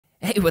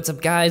Hey, what's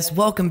up guys?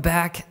 Welcome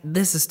back.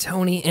 This is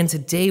Tony, and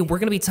today we're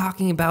going to be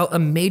talking about a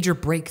major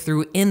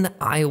breakthrough in the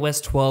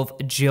iOS 12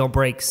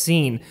 jailbreak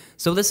scene.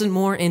 So this and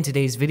more in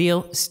today's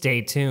video.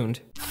 Stay tuned.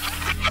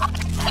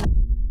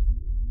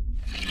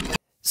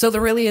 So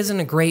there really isn't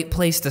a great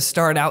place to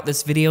start out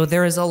this video.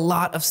 There is a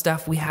lot of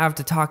stuff we have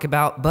to talk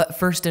about, but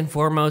first and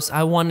foremost,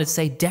 I wanted to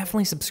say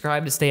definitely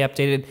subscribe to stay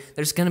updated.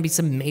 There's going to be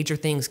some major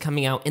things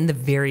coming out in the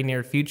very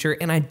near future,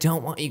 and I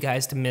don't want you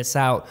guys to miss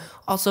out.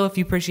 Also, if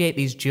you appreciate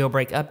these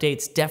jailbreak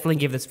updates, definitely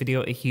give this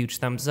video a huge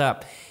thumbs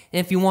up.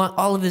 And if you want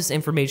all of this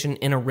information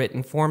in a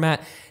written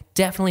format,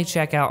 definitely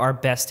check out our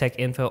Best Tech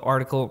Info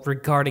article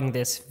regarding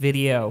this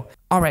video.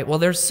 Alright, well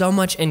there's so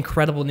much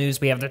incredible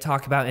news we have to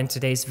talk about in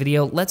today's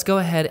video. Let's go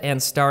ahead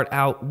and start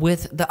out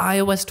with the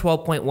iOS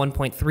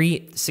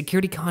 12.1.3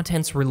 security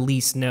contents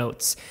release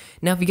notes.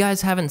 Now if you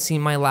guys haven't seen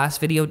my last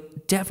video,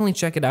 definitely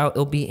check it out.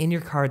 It'll be in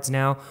your cards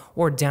now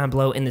or down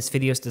below in this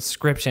video's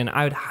description.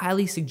 I would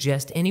highly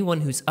suggest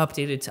anyone who's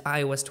updated to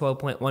iOS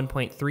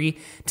 12.1.3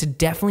 to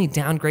definitely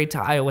downgrade to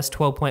iOS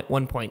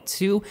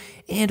 12.1.2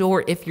 and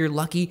or if you're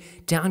lucky,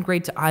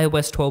 downgrade to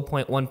iOS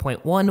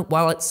 12.1.1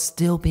 while it's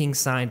still being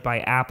signed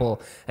by Apple.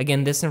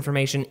 Again, this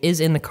information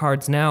is in the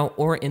cards now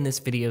or in this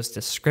video's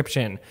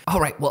description.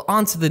 Alright, well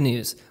on to the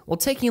news. Well,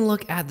 taking a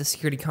look at the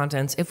security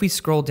contents, if we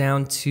scroll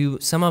down to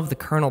some of the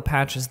kernel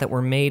patches that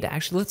were made,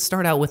 actually let's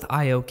start out with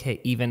IOK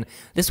even.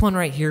 This one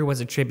right here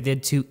was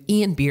attributed to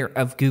Ian Beer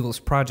of Google's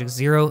Project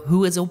Zero,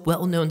 who is a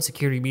well-known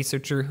security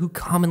researcher who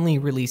commonly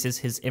releases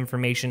his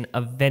information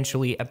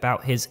eventually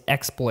about his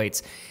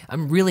exploits.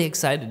 I'm really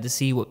excited to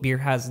see what Beer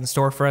has in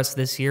store for us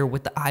this year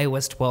with the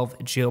iOS 12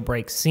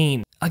 jailbreak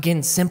scene.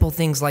 Again, simple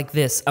things like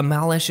this. A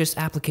malicious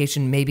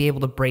application may be able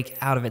to break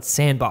out of its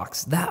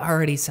sandbox. That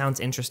already sounds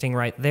interesting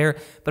right there,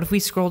 but if we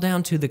scroll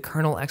down to the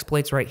kernel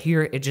exploits right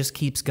here, it just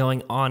keeps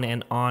going on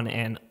and on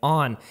and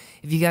on.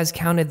 If you guys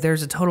counted,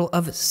 there's a total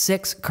of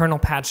 6 kernel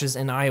patches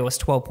in iOS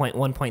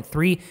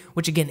 12.1.3,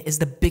 which again is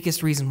the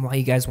biggest reason why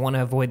you guys want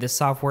to avoid this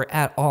software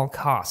at all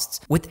costs.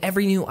 With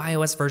every new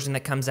iOS version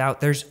that comes out,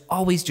 there's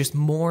always just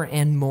more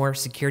and more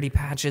security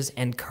patches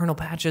and kernel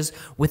patches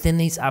within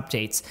these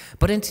updates.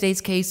 But in today's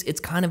case, it's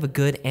kind of a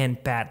good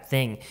and bad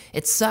thing.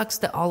 It sucks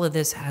that all of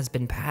this has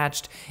been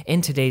patched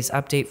in today's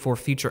update for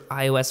future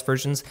iOS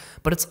versions,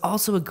 but it's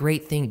also a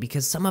great thing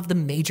because some of the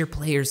major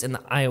players in the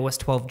iOS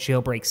 12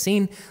 jailbreak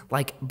scene,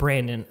 like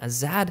Brandon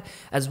Azad,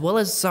 as well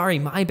as Sorry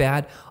My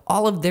Bad,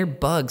 all of their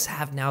bugs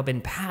have now been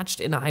patched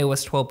in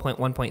iOS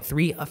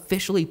 12.1.3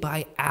 officially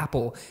by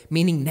Apple,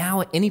 meaning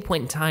now at any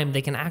point in time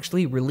they can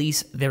actually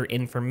release their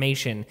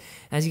information.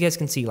 As you guys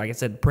can see, like I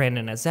said,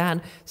 Brandon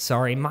Azad,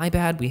 Sorry My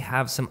Bad, we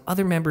have some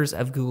other members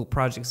of Google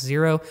Project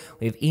Zero,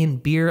 we have Ian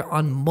Beer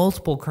on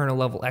multiple kernel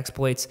level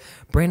exploits,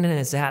 Brandon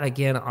Azad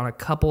again on a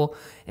couple,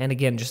 and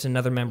again just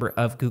another member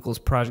of Google's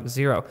Project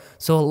Zero.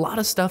 So a lot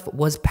of stuff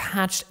was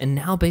patched and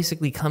now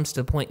basically comes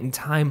to a point in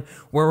time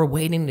where we're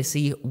waiting to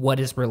see what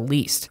is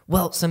released.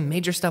 Well, some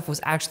major stuff was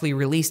actually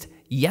released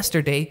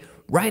yesterday,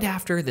 right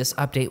after this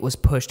update was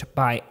pushed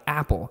by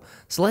Apple.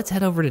 So let's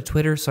head over to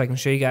Twitter so I can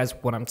show you guys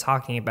what I'm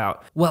talking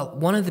about. Well,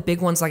 one of the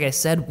big ones, like I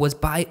said, was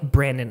by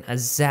Brandon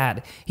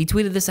Azad. He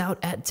tweeted this out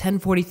at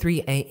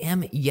 10:43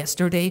 a.m.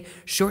 yesterday,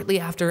 shortly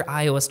after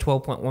iOS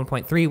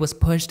 12.1.3 was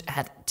pushed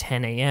at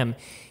 10 a.m.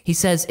 He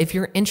says, if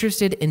you're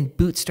interested in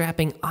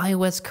bootstrapping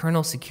iOS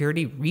kernel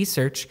security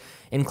research,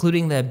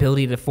 including the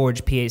ability to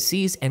forge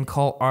PACs and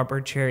call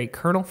arbitrary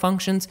kernel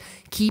functions,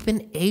 keep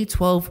an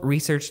A12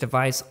 research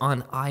device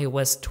on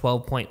iOS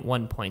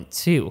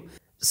 12.1.2.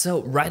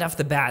 So right off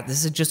the bat,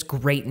 this is just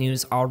great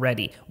news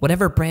already.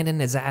 Whatever Brandon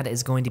Azad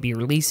is going to be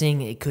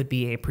releasing, it could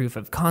be a proof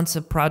of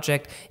concept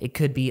project, it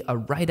could be a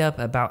write-up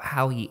about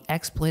how he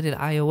exploited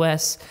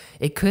iOS,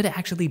 it could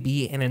actually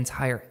be an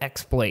entire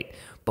exploit.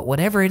 But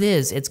whatever it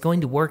is, it's going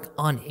to work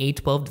on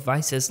A12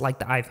 devices like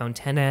the iPhone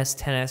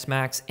XS, XS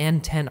Max,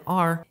 and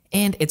XR,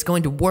 and it's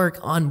going to work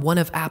on one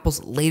of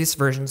Apple's latest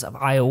versions of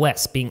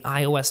iOS, being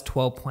iOS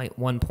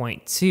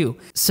 12.1.2.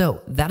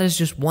 So that is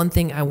just one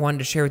thing I wanted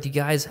to share with you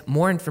guys.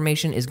 More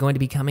information is going to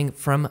be coming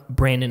from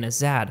Brandon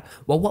Azad.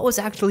 Well, what was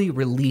actually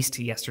released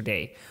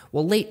yesterday?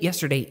 Well, late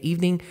yesterday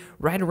evening,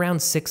 right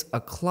around 6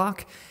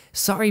 o'clock,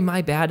 Sorry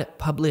My Bad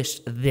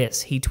published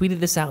this. He tweeted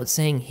this out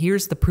saying,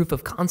 here's the proof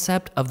of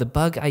concept of the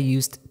bug I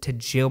used to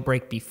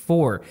jailbreak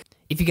before.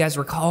 If you guys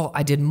recall,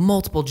 I did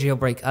multiple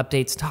jailbreak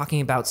updates talking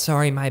about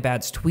Sorry My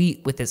Bad's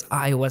tweet with his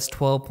iOS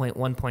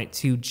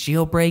 12.1.2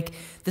 jailbreak.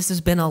 This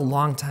has been a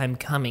long time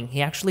coming.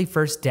 He actually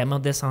first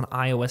demoed this on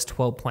iOS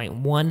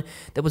 12.1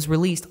 that was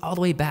released all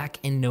the way back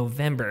in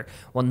November.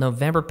 Well,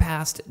 November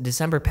passed,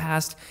 December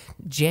passed,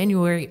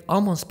 January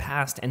almost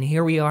passed, and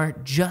here we are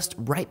just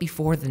right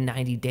before the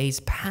 90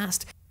 days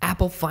passed.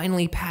 Apple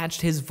finally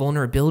patched his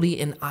vulnerability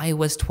in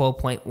iOS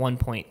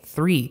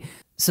 12.1.3.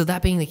 So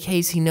that being the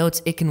case, he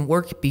notes it can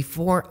work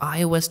before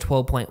iOS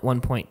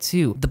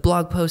 12.1.2. The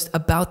blog post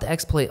about the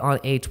exploit on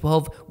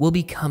A12 will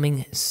be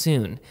coming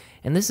soon.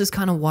 And this is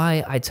kind of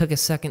why I took a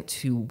second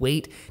to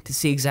wait to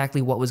see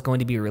exactly what was going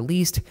to be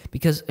released,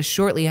 because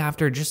shortly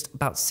after, just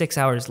about 6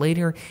 hours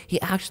later,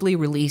 he actually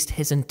released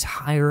his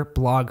entire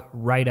blog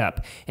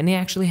write-up. And he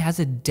actually has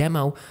a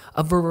demo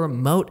of a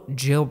remote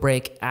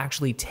jailbreak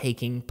actually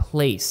taking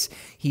place.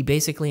 He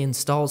basically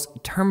installs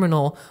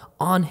Terminal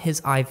on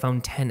his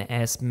iPhone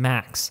XS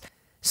Max.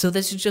 So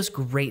this is just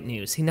great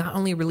news. He not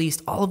only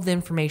released all of the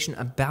information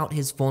about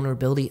his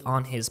vulnerability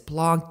on his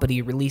blog, but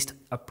he released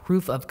a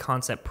proof of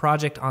concept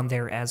project on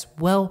there as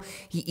well.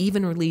 He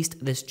even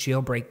released this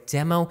jailbreak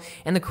demo.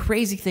 And the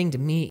crazy thing to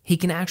me, he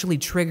can actually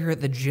trigger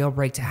the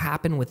jailbreak to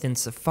happen within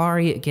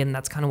Safari. Again,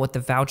 that's kind of what the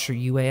Voucher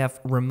UAF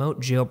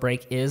remote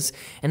jailbreak is.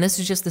 And this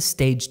is just the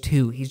stage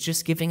 2. He's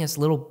just giving us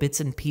little bits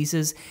and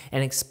pieces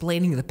and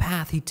explaining the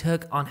path he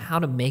took on how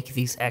to make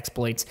these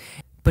exploits.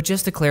 But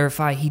just to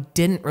clarify, he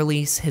didn't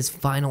release his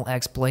final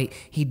exploit.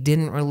 He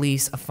didn't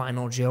release a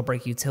final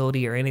jailbreak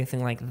utility or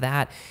anything like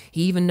that.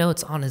 He even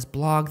notes on his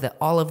blog that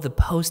all of the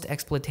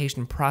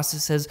post-exploitation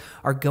processes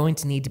are going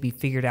to need to be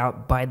figured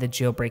out by the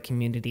jailbreak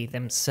community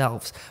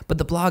themselves. But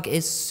the blog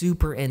is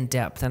super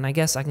in-depth, and I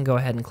guess I can go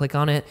ahead and click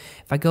on it.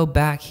 If I go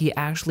back, he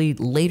actually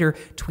later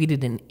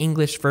tweeted an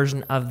English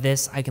version of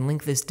this. I can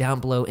link this down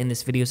below in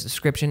this video's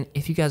description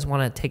if you guys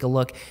want to take a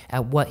look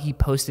at what he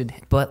posted.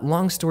 But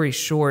long story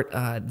short,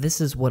 this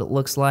is what it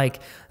looks like,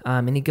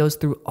 and he goes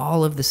through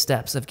all of the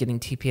steps of getting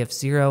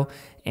TPF0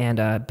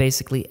 and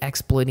basically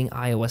exploiting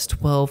iOS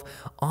 12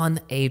 on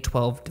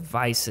A12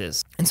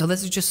 devices. And so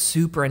this is just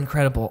super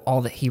incredible,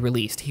 all that he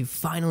released. He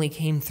finally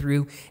came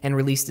through and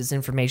released this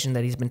information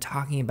that he's been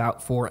talking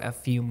about for a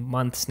few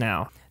months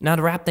now. Now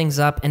to wrap things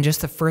up and just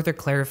to further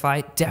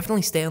clarify,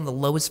 definitely stay on the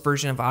lowest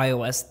version of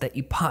iOS that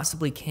you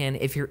possibly can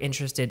if you're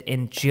interested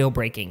in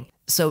jailbreaking.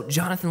 So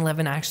Jonathan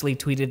Levin actually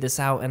tweeted this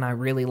out and I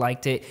really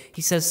liked it.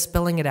 He says,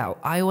 spelling it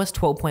out, iOS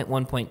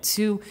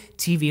 12.1.2,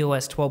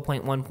 tvOS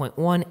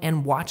 12.1.1,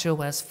 and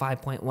watchOS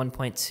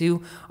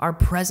 5.1.2 are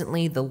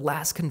presently the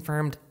last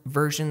confirmed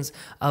versions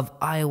of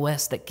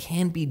iOS that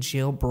can be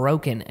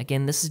jailbroken.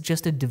 Again, this is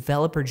just a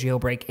developer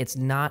jailbreak. It's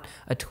not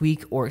a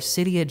tweak or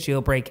Cydia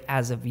jailbreak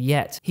as of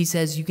yet. He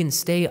says you can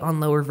stay on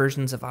lower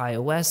versions of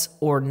iOS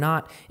or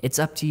not. It's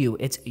up to you.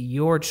 It's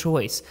your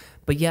choice.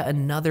 But yet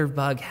another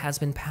bug has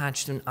been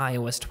patched in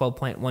iOS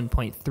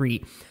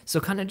 12.1.3. So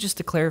kind of just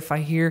to clarify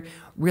here,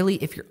 really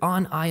if you're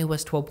on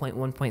iOS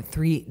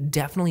 12.1.3,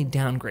 definitely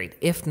downgrade.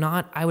 If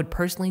not, I would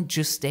personally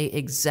just stay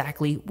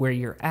exactly where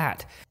you're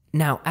at.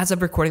 Now, as I'm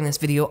recording this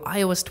video,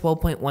 iOS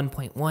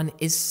 12.1.1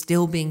 is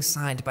still being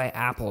signed by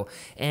Apple,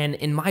 and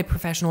in my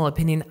professional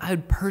opinion, I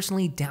would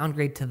personally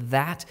downgrade to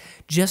that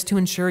just to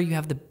ensure you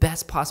have the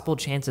best possible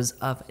chances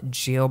of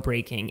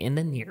jailbreaking in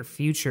the near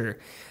future.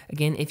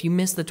 Again, if you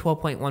missed the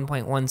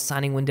 12.1.1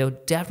 signing window,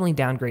 definitely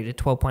downgrade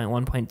to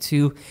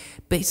 12.1.2.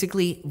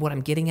 Basically, what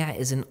I'm getting at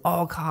is in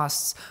all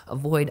costs,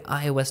 avoid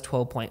iOS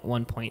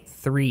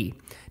 12.1.3.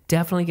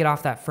 Definitely get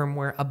off that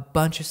firmware. A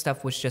bunch of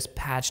stuff was just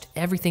patched.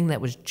 Everything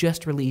that was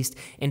just released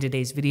in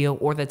today's video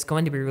or that's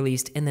going to be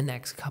released in the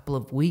next couple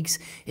of weeks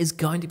is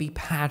going to be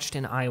patched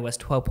in iOS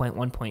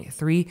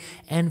 12.1.3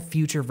 and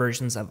future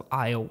versions of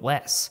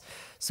iOS.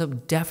 So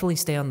definitely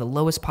stay on the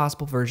lowest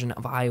possible version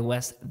of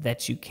iOS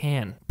that you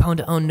can.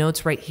 Pwn2Own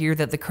notes right here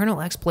that the kernel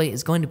exploit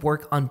is going to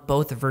work on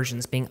both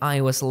versions, being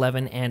iOS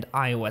 11 and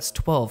iOS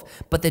 12,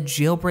 but the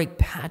jailbreak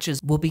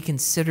patches will be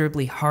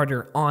considerably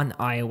harder on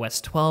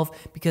iOS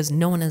 12 because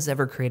no one has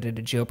ever created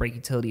a jailbreak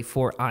utility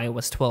for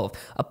iOS 12,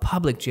 a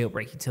public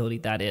jailbreak utility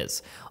that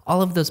is.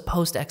 All of those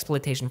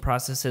post-exploitation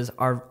processes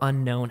are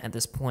unknown at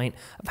this point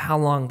of how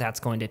long that's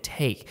going to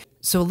take.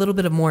 So a little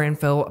bit of more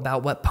info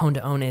about what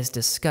Pwn2Own is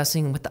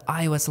discussing with the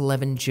iOS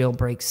 11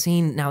 jailbreak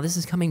scene. Now this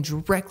is coming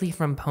directly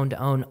from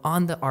Pwn2Own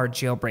on the r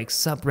jailbreak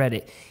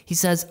subreddit. He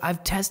says,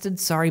 I've tested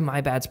Sorry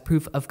My Bad's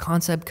proof of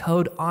concept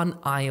code on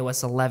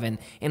iOS 11,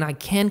 and I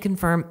can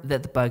confirm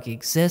that the bug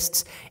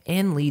exists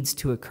and leads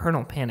to a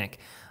kernel panic.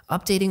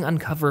 Updating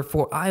Uncover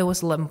for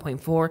iOS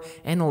 11.4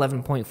 and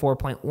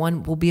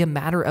 11.4.1 will be a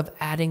matter of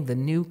adding the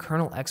new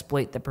kernel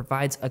exploit that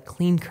provides a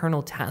clean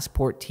kernel task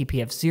port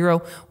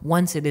TPF0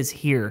 once it is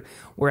here,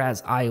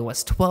 whereas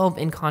iOS 12,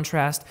 in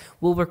contrast,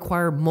 will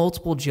require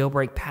multiple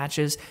jailbreak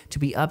patches to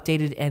be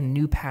updated and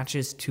new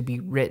patches to be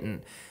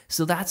written.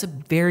 So that's a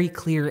very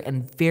clear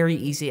and very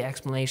easy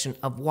explanation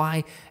of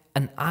why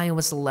an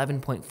iOS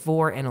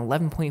 11.4 and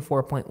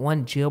 11.4.1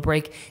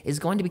 jailbreak is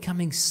going to be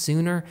coming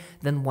sooner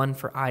than one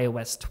for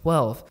iOS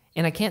 12.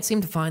 And I can't seem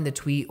to find the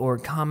tweet or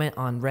comment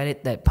on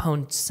Reddit that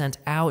Pwn sent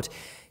out.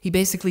 He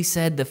basically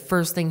said the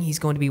first thing he's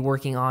going to be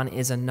working on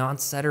is a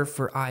nonce setter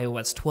for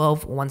iOS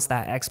 12 once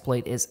that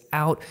exploit is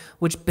out,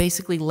 which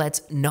basically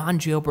lets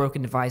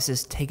non-jailbroken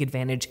devices take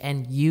advantage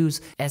and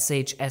use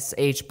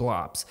SSH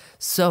blobs.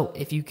 So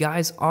if you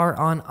guys are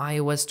on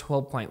iOS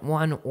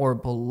 12.1 or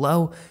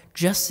below,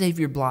 just save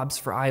your blobs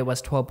for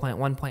iOS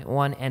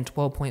 12.1.1 and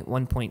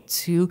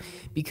 12.1.2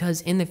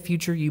 because in the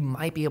future you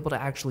might be able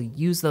to actually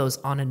use those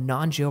on a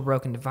non-jailbroken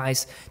jailbroken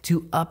device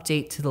to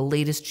update to the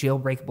latest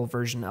jailbreakable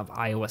version of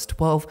iOS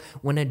 12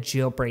 when a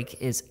jailbreak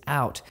is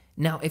out.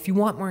 Now, if you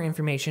want more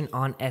information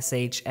on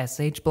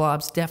SSH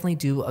blobs, definitely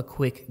do a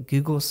quick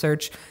Google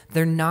search.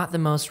 They're not the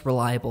most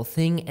reliable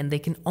thing, and they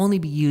can only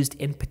be used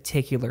in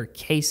particular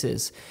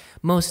cases.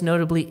 Most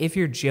notably, if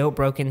you're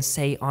jailbroken,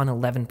 say on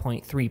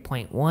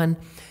 11.3.1,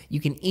 you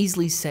can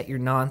easily set your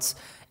nonce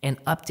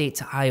and update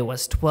to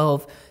iOS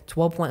 12,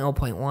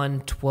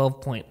 12.0.1,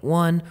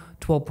 12.1,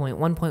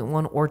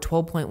 12.1.1, or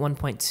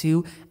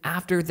 12.1.2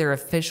 after their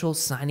official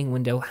signing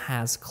window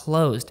has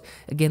closed.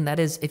 Again, that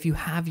is if you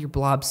have your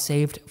blob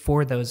saved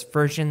for those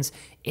versions,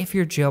 if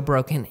you're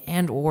jailbroken,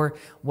 and or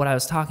what I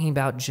was talking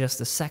about just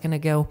a second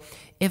ago,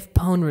 if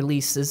Pwn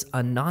releases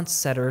a nonce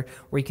setter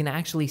where you can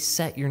actually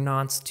set your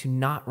nonce to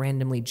not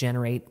randomly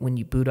generate when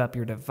you boot up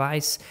your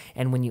device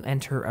and when you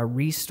enter a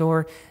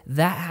restore,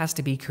 that has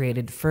to be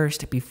created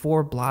first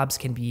before blobs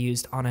can be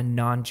used on a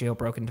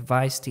non-jailbroken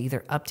device to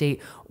either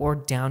update or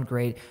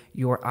downgrade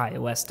your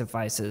iOS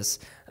devices.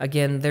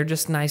 Again, they're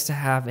just nice to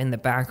have in the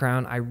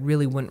background. I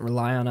really wouldn't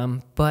rely on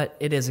them, but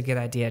it is a good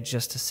idea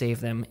just to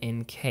save them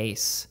in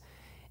case.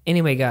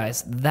 Anyway,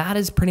 guys, that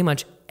is pretty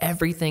much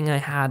everything I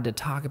had to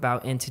talk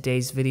about in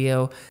today's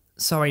video.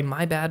 Sorry,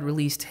 my bad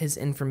released his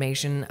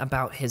information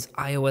about his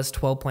iOS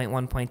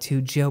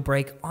 12.1.2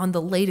 jailbreak on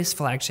the latest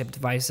flagship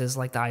devices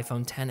like the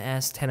iPhone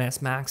XS,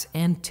 XS Max,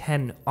 and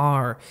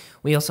XR.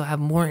 We also have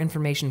more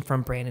information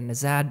from Brandon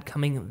Azad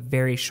coming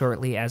very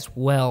shortly as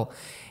well.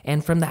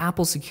 And from the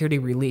Apple security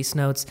release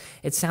notes,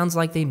 it sounds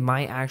like they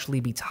might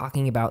actually be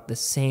talking about the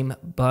same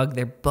bug.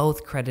 They're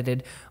both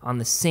credited on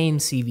the same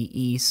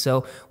CVE,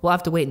 so we'll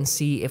have to wait and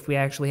see if we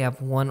actually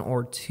have one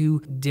or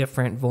two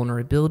different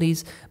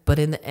vulnerabilities. But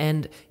in the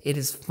end, it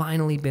has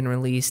finally been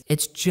released.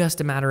 It's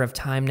just a matter of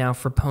time now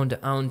for Pwn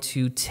to Own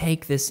to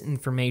take this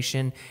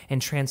information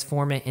and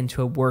transform it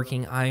into a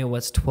working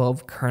iOS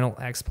 12 kernel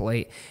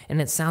exploit.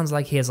 And it sounds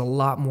like he has a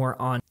lot more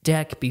on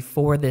deck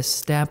before this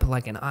step,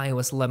 like an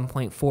iOS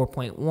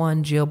 11.4.1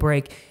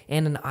 jailbreak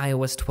and an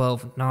iOS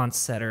 12 nonce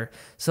setter.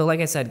 So like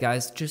I said,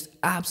 guys, just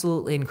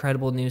absolutely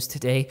incredible news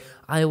today.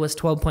 iOS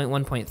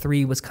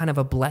 12.1.3 was kind of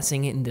a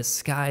blessing in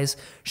disguise.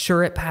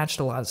 Sure, it patched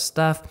a lot of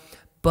stuff,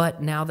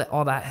 but now that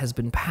all that has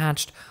been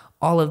patched,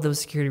 all of those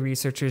security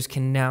researchers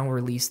can now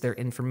release their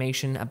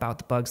information about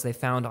the bugs they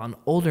found on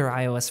older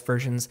iOS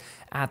versions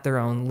at their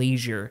own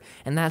leisure.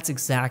 And that's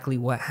exactly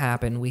what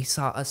happened. We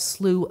saw a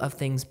slew of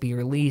things be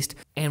released,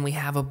 and we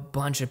have a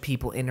bunch of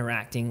people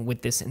interacting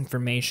with this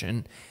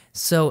information.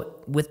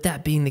 So with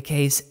that being the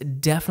case,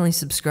 definitely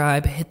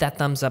subscribe, hit that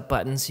thumbs up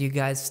button so you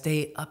guys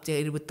stay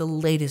updated with the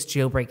latest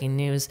jailbreaking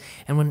news.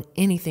 And when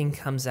anything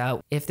comes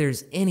out, if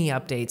there's any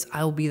updates,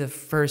 I will be the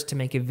first to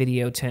make a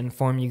video to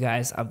inform you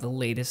guys of the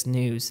latest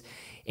news.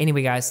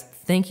 Anyway, guys,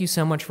 thank you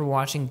so much for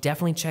watching.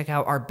 Definitely check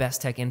out our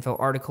Best Tech Info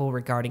article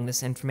regarding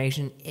this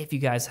information if you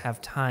guys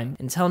have time.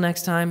 Until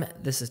next time,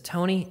 this is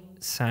Tony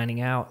signing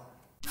out.